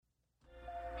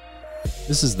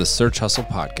This is the Search Hustle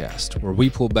Podcast, where we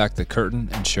pull back the curtain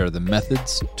and share the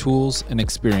methods, tools, and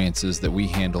experiences that we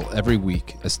handle every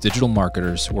week as digital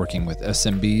marketers working with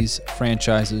SMBs,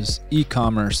 franchises,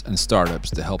 e-commerce, and startups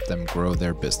to help them grow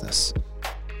their business.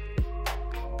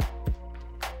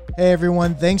 Hey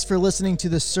everyone, thanks for listening to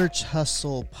the Search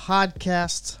Hustle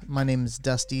Podcast. My name is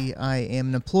Dusty. I am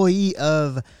an employee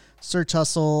of Search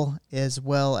Hustle as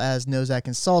well as Nozak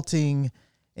Consulting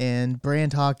and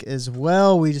Brand Hawk as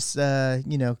well. We just,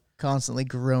 constantly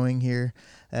growing here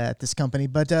at this company.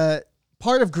 But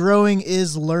part of growing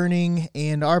is learning,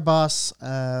 and our boss,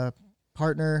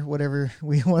 partner, whatever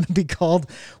we want to be called,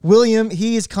 William,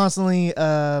 he is constantly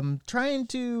trying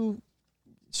to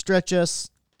stretch us,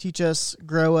 teach us,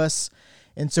 grow us.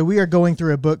 And so we are going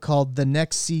through a book called The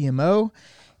Next CMO.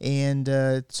 And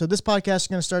so this podcast is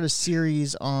going to start a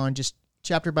series on just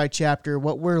chapter by chapter,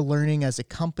 what we're learning as a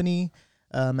company.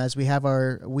 As we have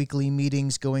our weekly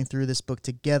meetings going through this book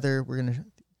together, we're going to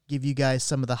give you guys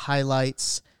some of the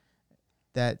highlights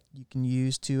that you can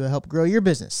use to help grow your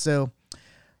business. So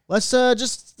let's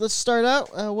start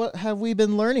out. What have we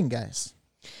been learning, guys?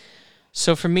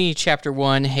 So for me, chapter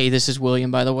 1, hey, this is William,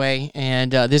 by the way,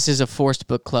 and this is a Forced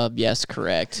Book Club. Yes,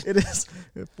 correct. It is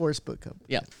a Forced Book Club.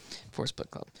 Yeah, Forced Book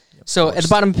Club. Yep, so at the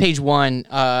bottom of page 1,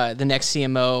 the next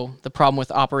CMO, the problem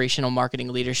with operational marketing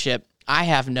leadership. I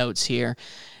have notes here,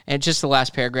 and just the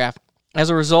last paragraph. As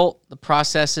a result, the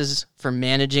processes for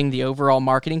managing the overall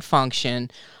marketing function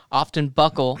often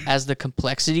buckle as the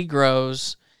complexity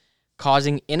grows,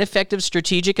 causing ineffective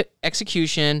strategic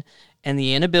execution and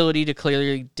the inability to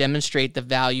clearly demonstrate the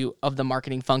value of the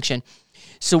marketing function.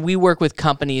 So we work with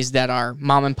companies that are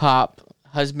mom and pop,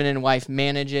 husband and wife,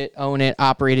 manage it, own it,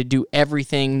 operate it, do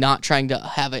everything, not trying to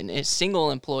have a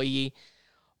single employee,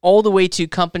 all the way to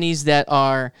companies that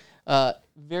are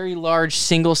very large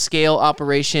single-scale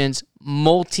operations,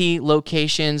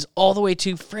 multi-locations, all the way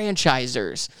to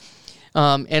franchisors,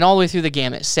 and all the way through the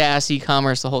gamut, SaaS,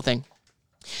 e-commerce, the whole thing.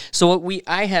 So what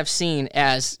I have seen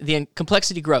as the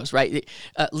complexity grows, right?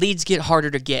 Leads get harder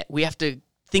to get. We have to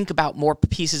think about more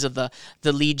pieces of the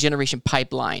lead generation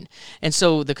pipeline. And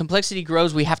so the complexity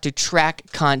grows. We have to track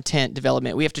content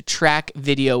development. We have to track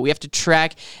video. We have to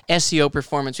track SEO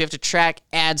performance. We have to track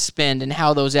ad spend and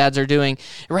how those ads are doing,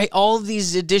 right? All of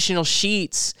these additional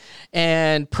sheets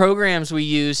and programs we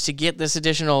use to get this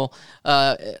additional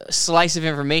slice of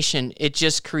information, it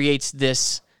just creates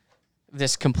this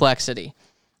complexity.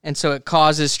 And so it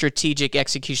causes strategic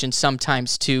execution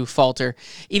sometimes to falter,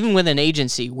 even with an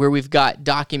agency where we've got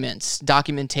documents,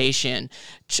 documentation,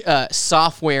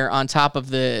 software on top of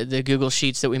the Google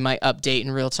Sheets that we might update in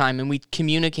real time, and we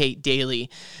communicate daily,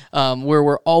 where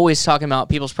we're always talking about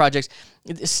people's projects.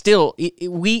 Still,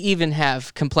 we even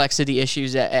have complexity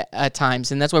issues at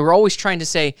times, and that's why we're always trying to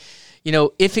say,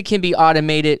 if it can be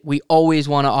automated, we always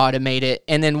want to automate it.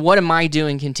 And then what am I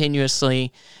doing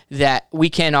continuously that we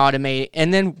can automate?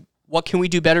 And then what can we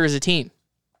do better as a team?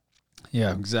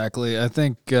 Yeah, exactly. I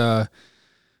think,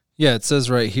 it says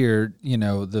right here,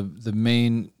 the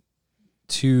main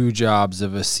two jobs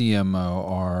of a CMO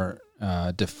are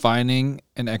defining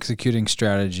and executing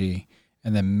strategy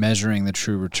and then measuring the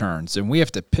true returns. And we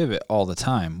have to pivot all the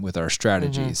time with our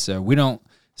strategies. Mm-hmm. So we don't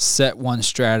set one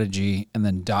strategy and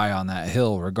then die on that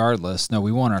hill regardless. No,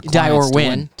 we want our clients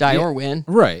or win.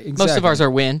 Right, exactly. Most of ours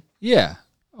are win. Yeah,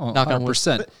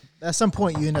 100%. But at some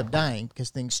point you end up dying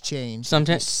because things change.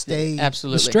 Sometimes,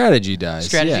 absolutely. The strategy dies.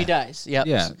 Strategy dies, yep.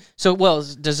 Yeah. So,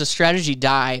 does the strategy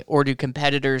die, or do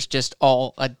competitors just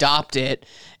all adopt it,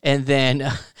 and then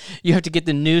you have to get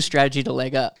the new strategy to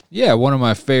leg up? Yeah, one of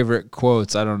my favorite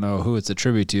quotes, I don't know who it's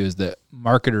attributed to, is that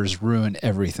marketers ruin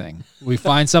everything. We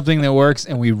find something that works,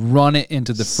 and we run it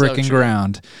into the freaking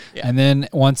ground. Yeah. And then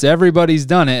once everybody's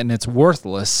done it and it's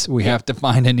worthless, we have to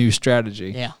find a new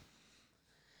strategy. Yeah.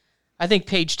 I think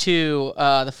page 2,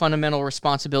 the fundamental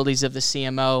responsibilities of the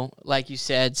CMO, like you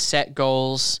said, set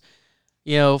goals.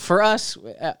 For us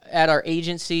at our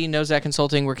agency, Nozak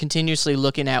Consulting, we're continuously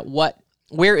looking at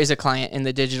where is a client in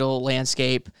the digital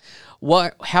landscape,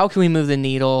 how can we move the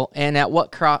needle, and at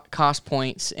what cost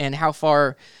points, and how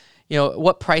far,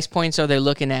 what price points are they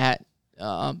looking at?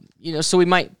 So we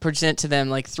might present to them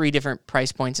like 3 different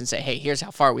price points and say, hey, here's how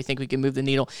far we think we can move the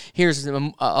needle. Here's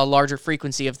a larger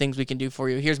frequency of things we can do for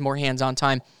you. Here's more hands-on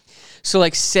time. So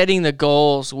like setting the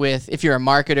goals with, if you're a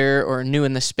marketer or new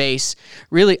in the space,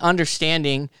 really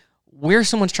understanding where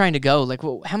someone's trying to go. Like,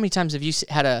 how many times have you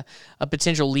had a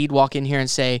potential lead walk in here and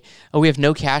say, oh, we have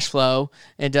no cash flow?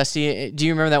 And Dusty, do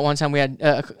you remember that one time we had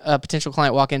a potential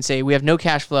client walk in and say, we have no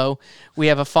cash flow, we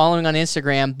have a following on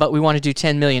Instagram, but we want to do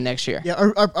 10 million next year?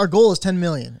 Yeah, our goal is 10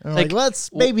 million. And we're like, well,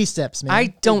 that's baby steps, man.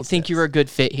 I don't think you're a good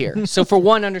fit here. So for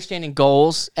one, understanding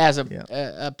goals as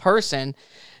a person,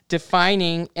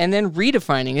 defining and then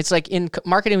redefining. It's like in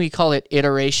marketing, we call it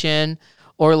iteration,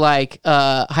 or like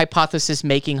hypothesis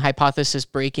making, hypothesis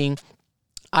breaking.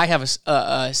 I have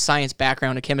a science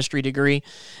background, a chemistry degree,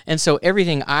 and so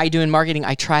everything I do in marketing,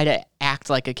 I try to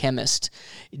act like a chemist.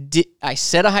 I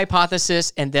set a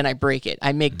hypothesis, and then I break it.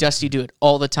 I make Dusty do it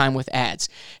all the time with ads.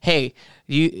 Hey,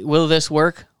 will this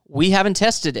work? We haven't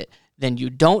tested it. Then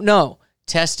you don't know.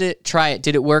 Test it, try it.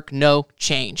 Did it work? No,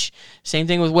 change. Same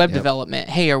thing with web development.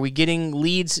 Hey, are we getting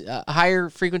leads, higher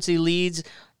frequency leads?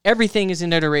 Everything is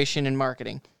an iteration in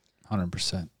marketing.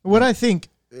 100%. What I think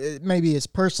maybe is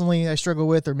personally I struggle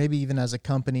with, or maybe even as a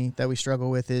company that we struggle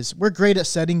with, is we're great at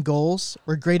setting goals.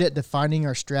 We're great at defining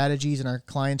our strategies and our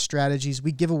client strategies.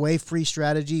 We give away free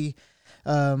strategy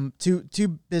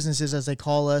to businesses, as they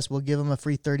call us. We'll give them a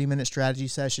free 30-minute strategy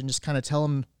session, just kind of tell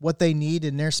them what they need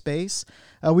in their space.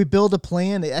 We build a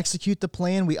plan, they execute the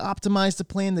plan, we optimize the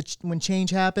plan when change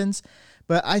happens.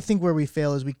 But I think where we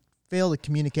fail is we fail to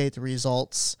communicate the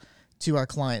results to our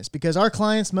clients, because our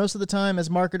clients, most of the time as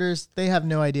marketers, they have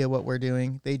no idea what we're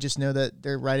doing. They just know that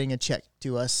they're writing a check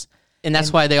to us. And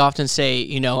that's why they often say,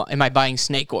 am I buying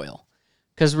snake oil?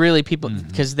 Because really people,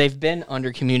 because they've been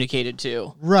under communicated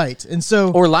to. Right. And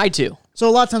so, or lied to. So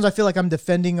a lot of times I feel like I'm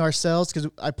defending ourselves, because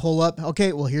I pull up,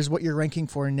 okay, well, here's what you're ranking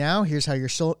for now. Here's how you're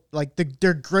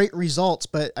they're great results,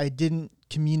 but I didn't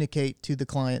communicate to the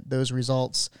client those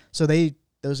results. So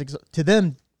to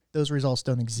them, those results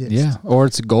don't exist. Yeah, or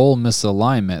it's goal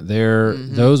misalignment.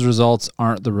 Those results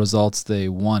aren't the results they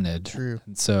wanted. True.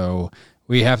 And so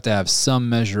we have to have some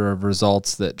measure of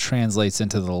results that translates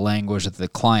into the language that the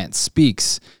client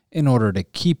speaks in order to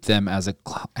keep them as a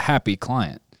happy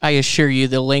client. I assure you,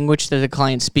 the language that the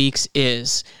client speaks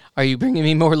is, are you bringing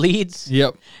me more leads?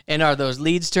 Yep. And are those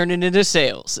leads turning into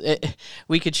sales?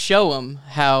 We could show them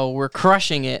how we're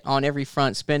crushing it on every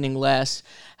front, spending less,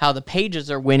 how the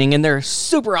pages are winning, and they're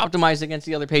super optimized against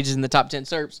the other pages in the top 10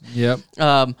 SERPs.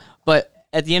 Yep. But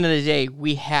at the end of the day,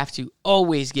 we have to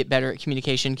always get better at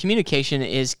communication. Communication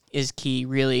is key,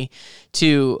 really,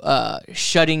 to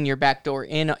shutting your back door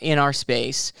in our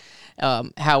space.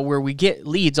 Where we get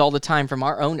leads all the time from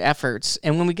our own efforts.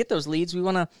 And when we get those leads, we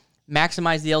want to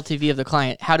maximize the LTV of the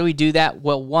client. How do we do that?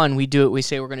 Well, one, we do what we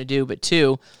say we're going to do. But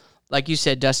two, like you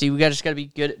said, Dusty, we just got to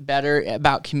be better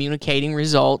about communicating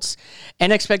results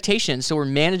and expectations. So we're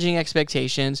managing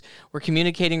expectations, we're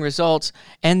communicating results,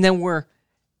 and then we're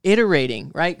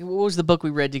iterating, right? What was the book we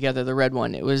read together, the red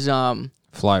one? It was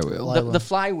Flywheel. The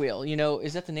Flywheel.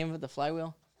 Is that the name of it, the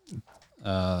Flywheel?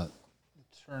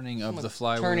 Turning of the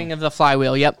Flywheel. Turning of the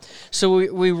Flywheel, yep. So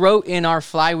we wrote in our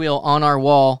Flywheel on our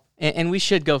wall, and we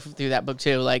should go through that book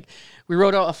too. Like, we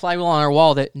wrote out a flywheel on our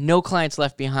wall that no client's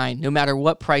left behind, no matter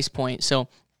what price point. So,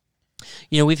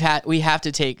 we have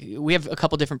a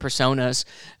couple different personas,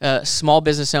 small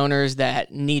business owners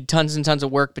that need tons and tons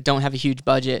of work but don't have a huge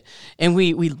budget. And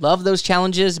we love those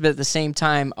challenges, but at the same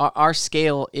time, our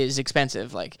scale is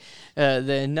expensive. Like,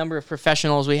 the number of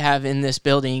professionals we have in this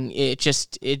building,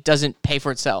 it doesn't pay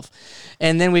for itself.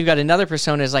 And then we've got another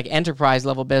persona is like enterprise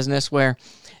level business, where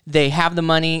they have the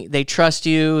money, they trust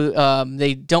you,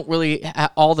 they don't really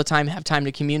all the time have time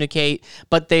to communicate,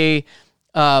 but they're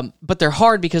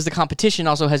hard because the competition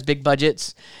also has big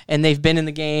budgets and they've been in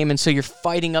the game, and so you're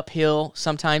fighting uphill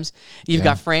sometimes. You've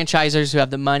got franchisers who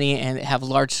have the money and have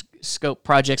large scope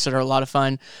projects that are a lot of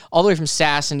fun, all the way from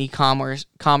SaaS and e-commerce.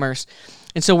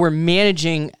 And so we're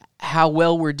managing how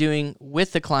well we're doing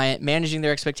with the client, managing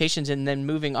their expectations, and then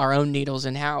moving our own needles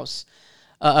in-house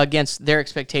against their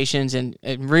expectations. And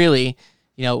really,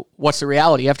 what's the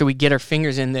reality? After we get our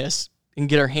fingers in this and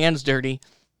get our hands dirty,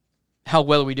 how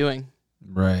well are we doing?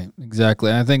 Right,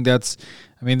 exactly. And I think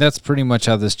that's pretty much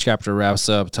how this chapter wraps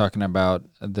up, talking about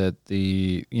that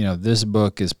this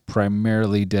book is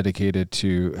primarily dedicated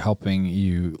to helping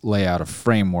you lay out a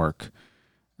framework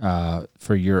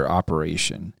for your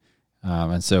operation.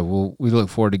 And so we look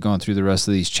forward to going through the rest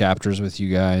of these chapters with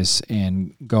you guys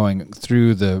and going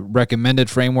through the recommended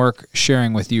framework,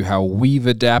 sharing with you how we've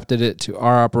adapted it to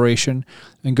our operation,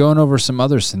 and going over some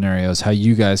other scenarios, how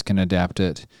you guys can adapt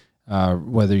it,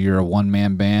 whether you're a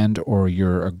one-man band or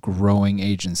you're a growing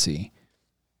agency.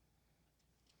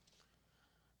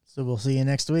 So we'll see you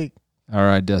next week. All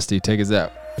right, Dusty, take us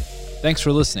out. Thanks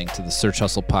for listening to the Search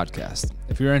Hustle podcast.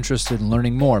 If you're interested in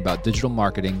learning more about digital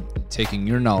marketing and taking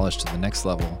your knowledge to the next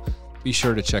level, be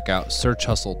sure to check out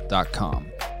searchhustle.com,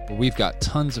 where we've got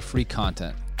tons of free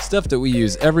content, stuff that we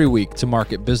use every week to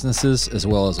market businesses, as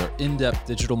well as our in-depth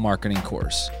digital marketing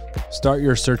course. Start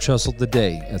your Search Hustle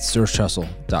today at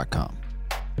searchhustle.com.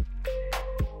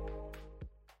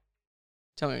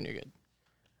 Tell me when you're good.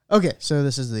 Okay, so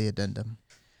this is the addendum.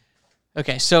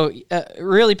 Okay, so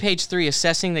really page 3,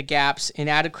 assessing the gaps,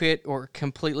 inadequate or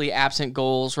completely absent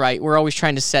goals, right? We're always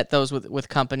trying to set those with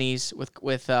companies,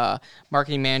 with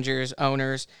marketing managers,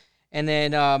 owners. And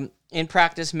then in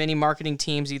practice, many marketing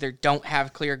teams either don't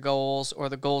have clear goals or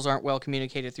the goals aren't well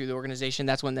communicated through the organization.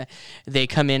 That's when they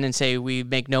come in and say, we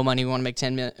make no money, we want to make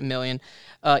 10 million.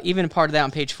 Even part of that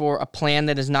on page 4, a plan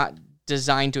that is not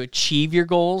designed to achieve your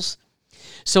goals.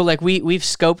 So like we've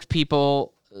scoped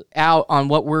people out on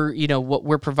what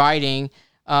we're providing,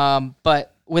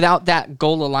 but without that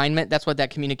goal alignment, that's what that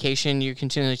communication you're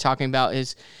continually talking about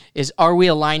is are we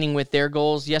aligning with their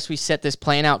goals? Yes, we set this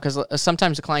plan out because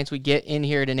sometimes the clients we get in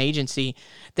here at an agency,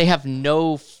 they have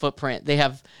no footprint, they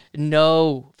have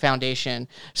no foundation.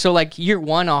 So like year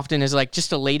 1 often is like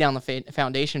just to lay down the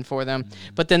foundation for them,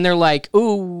 but then they're like,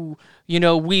 ooh,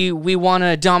 we want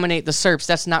to dominate the SERPs.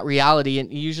 That's not reality,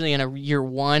 and usually in a year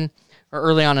 1 or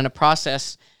early on in a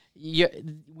process,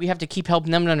 we have to keep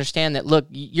helping them to understand that, look,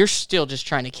 you're still just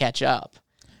trying to catch up.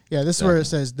 Yeah, this is where it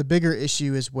says the bigger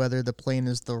issue is whether the plan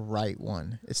is the right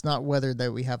one. It's not whether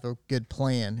that we have a good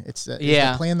plan. It's is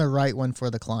the plan the right one for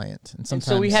the client. And sometimes,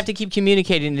 so we have to keep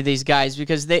communicating to these guys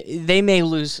because they may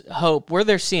lose hope. We're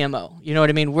their CMO. You know what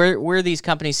I mean? We're these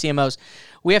company CMOs.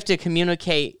 We have to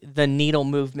communicate the needle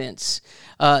movements,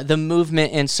 the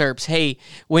movement in SERPs. Hey,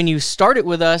 when you started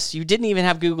with us, you didn't even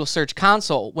have Google Search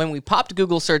Console. When we popped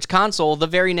Google Search Console, the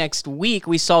very next week,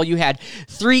 we saw you had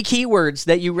 3 keywords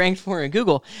that you ranked for in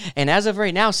Google. And as of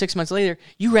right now, 6 months later,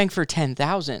 you rank for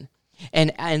 10,000.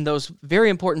 And those very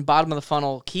important bottom of the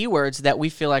funnel keywords that we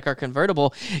feel like are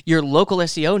convertible, your local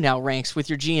SEO now ranks with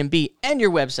your GMB and your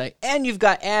website. And you've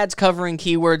got ads covering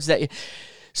keywords that...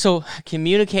 So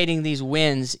communicating these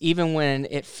wins, even when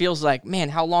it feels like, man,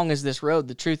 how long is this road?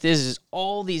 The truth is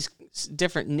all these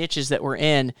different niches that we're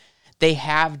in, they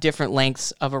have different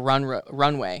lengths of a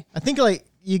runway. I think like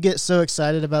you get so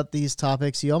excited about these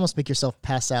topics, you almost make yourself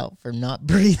pass out from not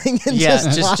breathing. And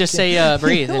just say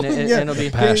breathe, and it'll be.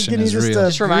 Passion is real.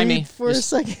 Just remind me for a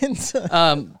second.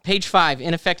 Page 5,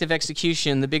 ineffective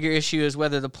execution. The bigger issue is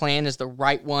whether the plan is the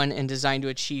right one and designed to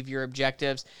achieve your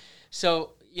objectives.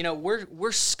 So, we're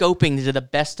scoping to the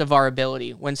best of our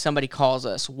ability when somebody calls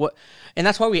us. And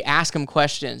that's why we ask them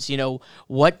questions.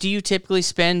 What do you typically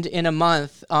spend in a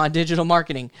month on digital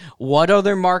marketing? What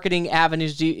other marketing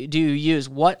avenues do you use?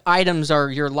 What items are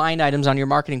your line items on your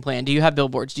marketing plan? Do you have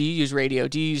billboards? Do you use radio?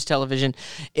 Do you use television?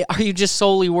 Are you just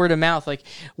solely word of mouth? Like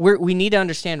we need to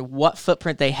understand what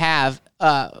footprint they have,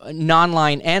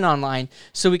 non-line and online,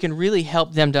 so we can really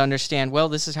help them to understand, well,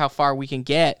 this is how far we can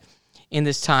get in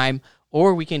this time.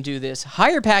 Or we can do this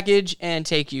higher package and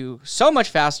take you so much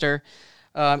faster.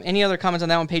 Any other comments on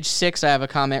that one? Page 6, I have a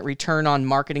comment, return on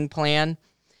marketing plan.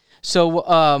 So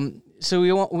we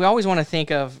always want to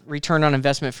think of return on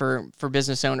investment for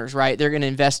business owners, right? They're going to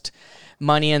invest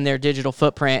money in their digital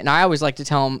footprint. And I always like to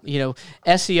tell them,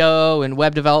 SEO and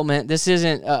web development, this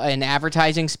isn't an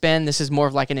advertising spend. This is more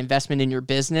of like an investment in your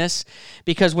business,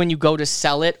 because when you go to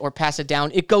sell it or pass it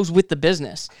down, it goes with the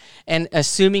business. And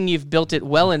assuming you've built it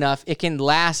well enough, it can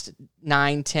last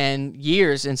 9, 10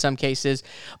 years in some cases,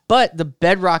 but the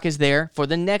bedrock is there for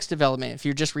the next development if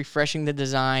you're just refreshing the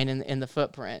design and the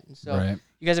footprint. So Right.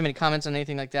 You guys have any comments on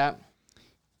anything like that?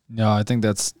 No, I think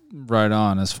that's right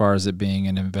on as far as it being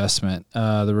an investment.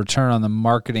 The return on the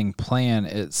marketing plan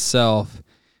itself,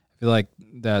 I feel like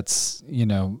that's,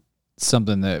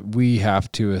 something that we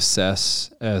have to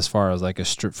assess as far as like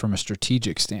from a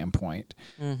strategic standpoint.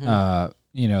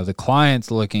 Mm-hmm. The client's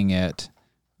looking at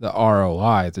the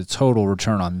ROI, the total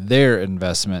return on their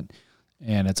investment.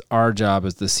 And it's our job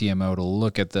as the CMO to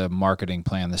look at the marketing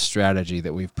plan, the strategy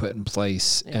that we've put in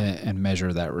place, and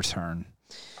measure that return.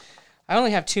 I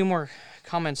only have 2 more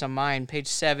comments on mine. Page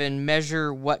 7,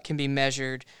 measure what can be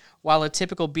measured. While a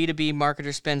typical B2B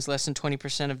marketer spends less than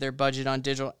 20% of their budget on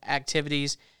digital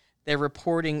activities, their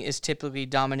reporting is typically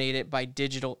dominated by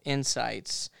digital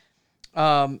insights.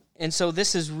 And so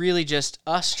this is really just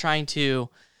us trying to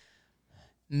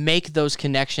make those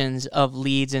connections of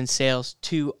leads and sales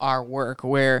to our work,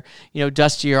 where,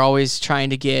 Dusty, you're always trying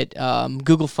to get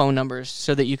Google phone numbers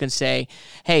so that you can say,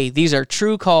 hey, these are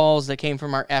true calls that came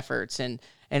from our efforts. And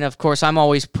And of course, I'm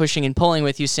always pushing and pulling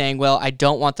with you saying, well, I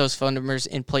don't want those phone numbers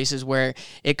in places where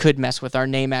it could mess with our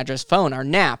name, address, phone, our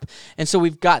NAP. And so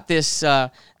we've got this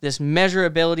this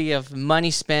measurability of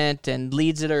money spent and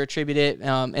leads that are attributed.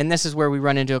 And this is where we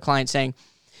run into a client saying,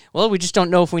 well, we just don't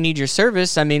know if we need your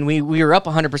service. I mean, we were up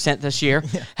 100% this year,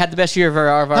 had the best year of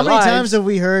our lives. How many times have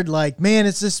we heard, like, man,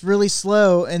 it's just really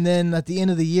slow, and then at the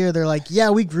end of the year, they're like, yeah,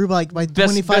 we grew by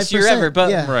 25%. Best year ever,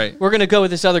 but Right. we're going to go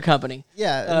with this other company.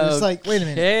 Yeah, and it's like, wait a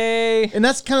minute. Hey. And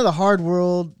that's kind of the hard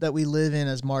world that we live in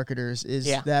as marketers is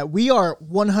that we are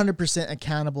 100%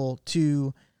 accountable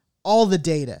to all the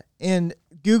data. And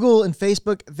Google and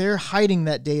Facebook, they're hiding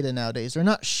that data nowadays. They're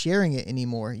not sharing it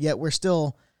anymore, yet we're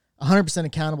still 100%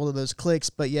 accountable to those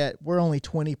clicks, but yet we're only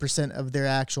 20% of their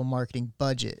actual marketing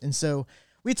budget. And so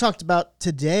we talked about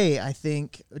today, I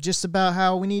think, just about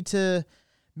how we need to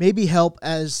maybe help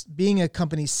as being a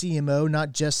company's CMO,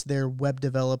 not just their web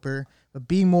developer, but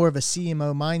being more of a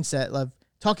CMO mindset of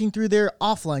talking through their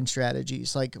offline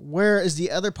strategies. Like, where is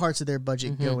the other parts of their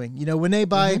budget going? You know, when they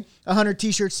buy 100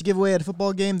 t-shirts to give away at a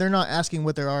football game, they're not asking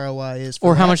what their ROI is.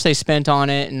 Or how much they spent on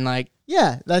it and like.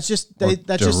 Yeah, that's just that's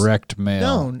direct just mail.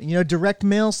 Known, you know, direct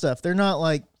mail stuff. They're not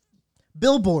like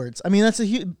billboards. I mean, that's a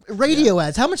huge radio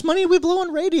ads. How much money do we blow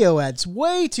on radio ads?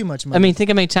 Way too much money. I mean, think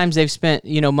how many times they've spent,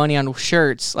 you know, money on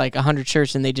shirts, like 100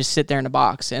 shirts, and they just sit there in a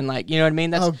box and like, you know what I mean?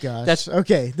 That's, oh gosh. That's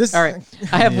okay. This all right.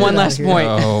 I have one last point.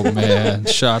 Oh man,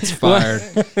 shots fired.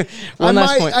 One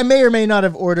last point. I may or may not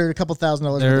have ordered a couple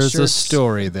 $1,000. There's worth of a shirts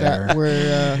story there. that were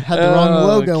had the wrong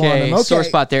logo on them. Okay. Sore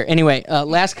spot there. Anyway,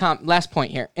 last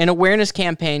point here. An awareness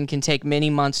campaign can take many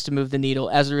months to move the needle.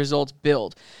 As a result,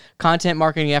 build. Content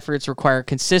marketing efforts require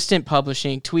consistent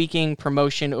publishing, tweaking,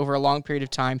 promotion over a long period of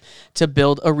time to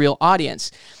build a real audience.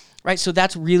 Right, so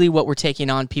that's really what we're taking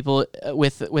on people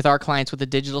with our clients with the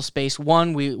digital space.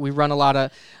 One, we run a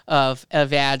lot of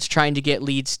ads trying to get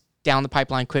leads down the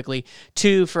pipeline quickly.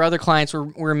 Two, for other clients,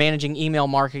 we're managing email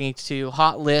marketing to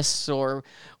hot lists or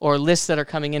lists that are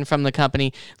coming in from the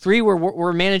company. Three,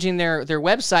 we're managing their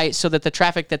website so that the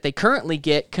traffic that they currently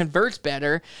get converts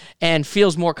better and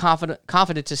feels more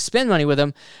confident to spend money with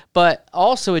them. But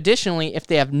also, additionally, if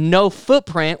they have no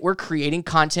footprint, we're creating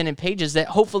content and pages that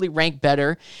hopefully rank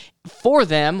better for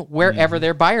them wherever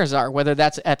their buyers are, whether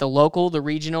that's at the local, the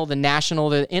regional, the national,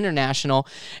 the international,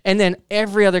 and then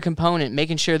every other component,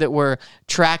 making sure that we're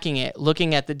tracking it,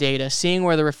 looking at the data, seeing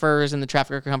where the referrers and the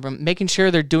traffic are coming from, making sure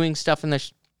they're doing stuff in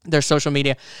their social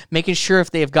media, making sure if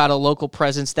they've got a local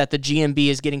presence that the GMB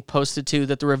is getting posted to,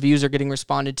 that the reviews are getting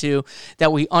responded to,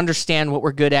 that we understand what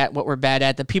we're good at, what we're bad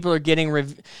at, that people are getting,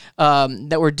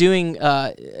 that we're doing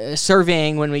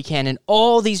surveying when we can. And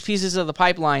all these pieces of the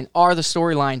pipeline are the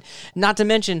storyline. Not to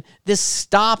mention, this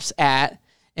stops at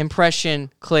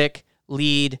impression, click,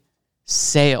 lead,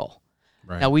 sale.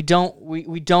 Right. Now, we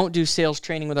don't do sales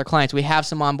training with our clients. We have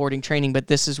some onboarding training, but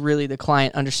this is really the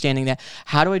client understanding that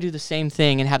how do I do the same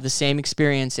thing and have the same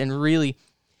experience and really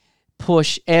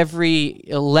push every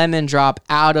lemon drop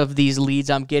out of these leads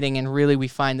I'm getting. And really, we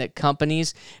find that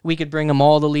companies, we could bring them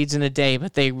all the leads in a day,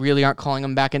 but they really aren't calling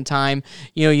them back in time.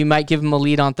 You know, you might give them a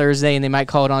lead on Thursday and they might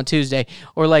call it on Tuesday,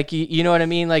 or like, you know what I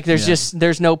mean? Like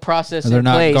there's no process in place.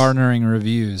 They're not garnering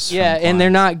reviews. Yeah, and they're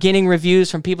not getting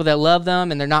reviews from people that love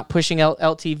them, and they're not pushing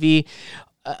LTV.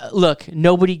 Look,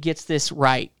 nobody gets this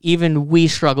right. Even we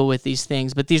struggle with these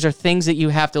things, but these are things that you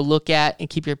have to look at and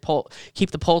keep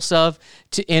the pulse of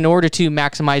in order to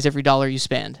maximize every dollar you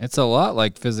spend. It's a lot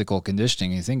like physical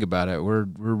conditioning. You think about it, we're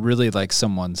really like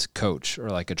someone's coach or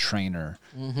like a trainer.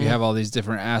 You have all these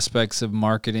different aspects of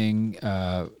marketing,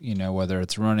 you know, whether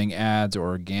it's running ads or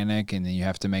organic, and then you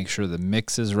have to make sure the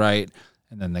mix is right.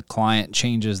 And then the client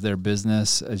changes their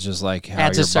business. It's just like how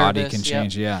your body can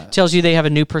change. Yeah. Tells you they have a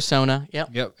new persona.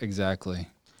 Yep, exactly.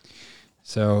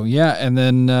 So, yeah, and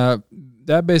then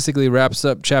that basically wraps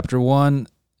up chapter 1.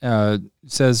 It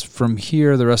says from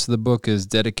here, the rest of the book is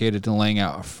dedicated to laying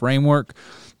out a framework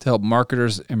to help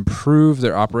marketers improve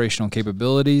their operational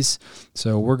capabilities.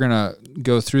 So we're going to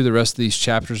go through the rest of these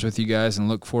chapters with you guys and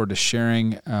look forward to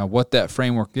sharing what that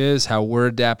framework is, how we're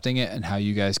adapting it, and how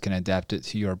you guys can adapt it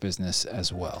to your business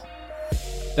as well.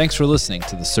 Thanks for listening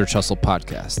to the Search Hustle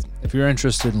podcast. If you're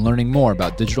interested in learning more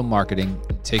about digital marketing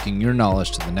and taking your knowledge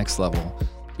to the next level,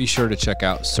 be sure to check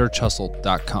out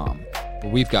searchhustle.com,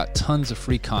 where we've got tons of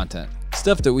free content,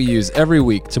 stuff that we use every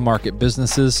week to market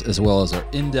businesses, as well as our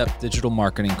in-depth digital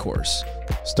marketing course.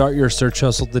 Start your search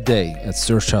hustle today at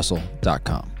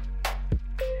searchhustle.com.